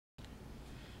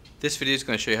This video is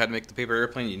going to show you how to make the paper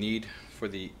airplane you need for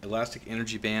the elastic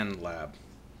energy band lab.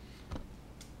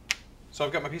 So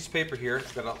I've got my piece of paper here.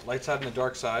 I've got a light side and a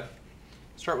dark side.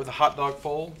 Start with a hot dog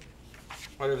fold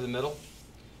right over the middle.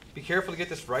 Be careful to get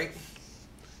this right.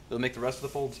 It'll make the rest of the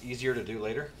folds easier to do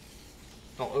later.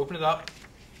 I'll open it up,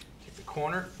 take the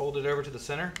corner, fold it over to the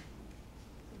center,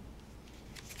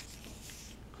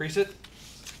 crease it,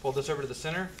 fold this over to the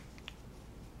center,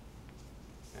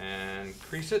 and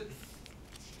crease it.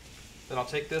 Then I'll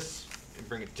take this and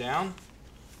bring it down.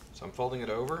 So I'm folding it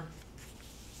over.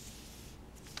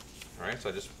 Alright, so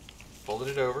I just folded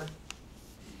it over.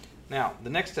 Now, the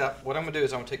next step, what I'm going to do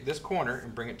is I'm going to take this corner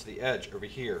and bring it to the edge over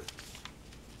here.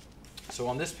 So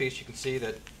on this piece you can see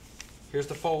that here's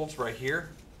the folds right here,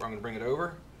 where I'm going to bring it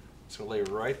over. It's going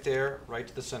to lay right there, right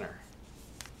to the center.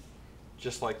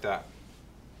 Just like that.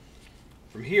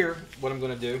 From here, what I'm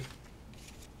going to do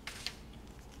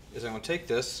is I'm going to take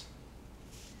this,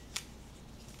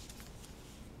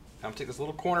 I'm going to take this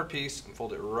little corner piece and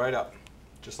fold it right up,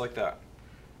 just like that.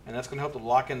 And that's going to help to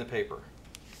lock in the paper.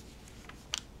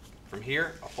 From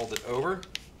here, I'll fold it over,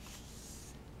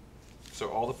 so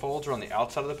all the folds are on the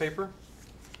outside of the paper.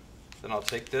 Then I'll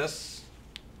take this,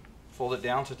 fold it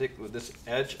down, so take this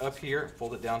edge up here,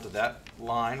 fold it down to that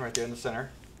line right there in the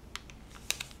center.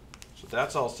 So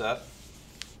that's all set.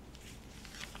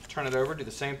 Turn it over, do the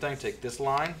same thing, take this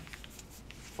line,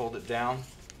 fold it down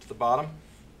to the bottom.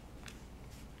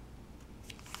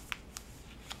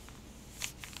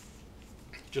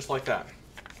 Just like that.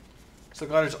 So the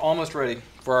glider is almost ready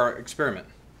for our experiment.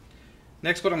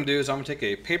 Next, what I'm going to do is I'm going to take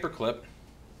a paper clip,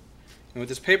 and with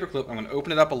this paper clip I'm going to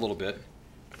open it up a little bit,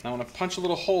 and I'm going to punch a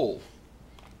little hole.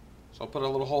 So I'll put a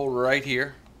little hole right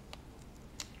here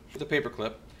with a paper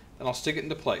clip, then I'll stick it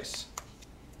into place.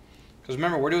 Because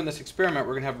remember, we're doing this experiment,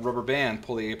 we're going to have a rubber band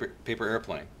pull the paper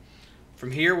airplane.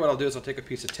 From here, what I'll do is I'll take a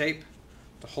piece of tape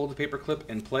to hold the paper clip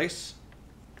in place.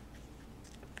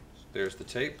 There's the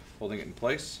tape, holding it in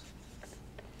place.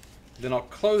 Then I'll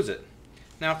close it.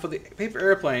 Now for the paper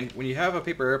airplane, when you have a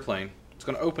paper airplane, it's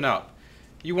going to open up.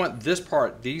 You want this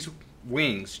part, these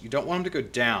wings, you don't want them to go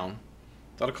down.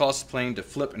 That'll cause the plane to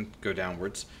flip and go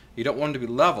downwards. You don't want them to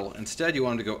be level. Instead, you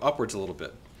want them to go upwards a little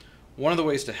bit. One of the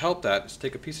ways to help that is to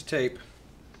take a piece of tape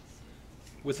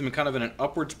with them kind of in an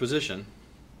upwards position.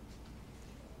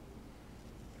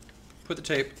 Put the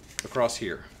tape across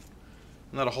here.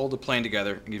 And that'll hold the plane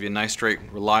together and give you a nice, straight,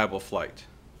 reliable flight.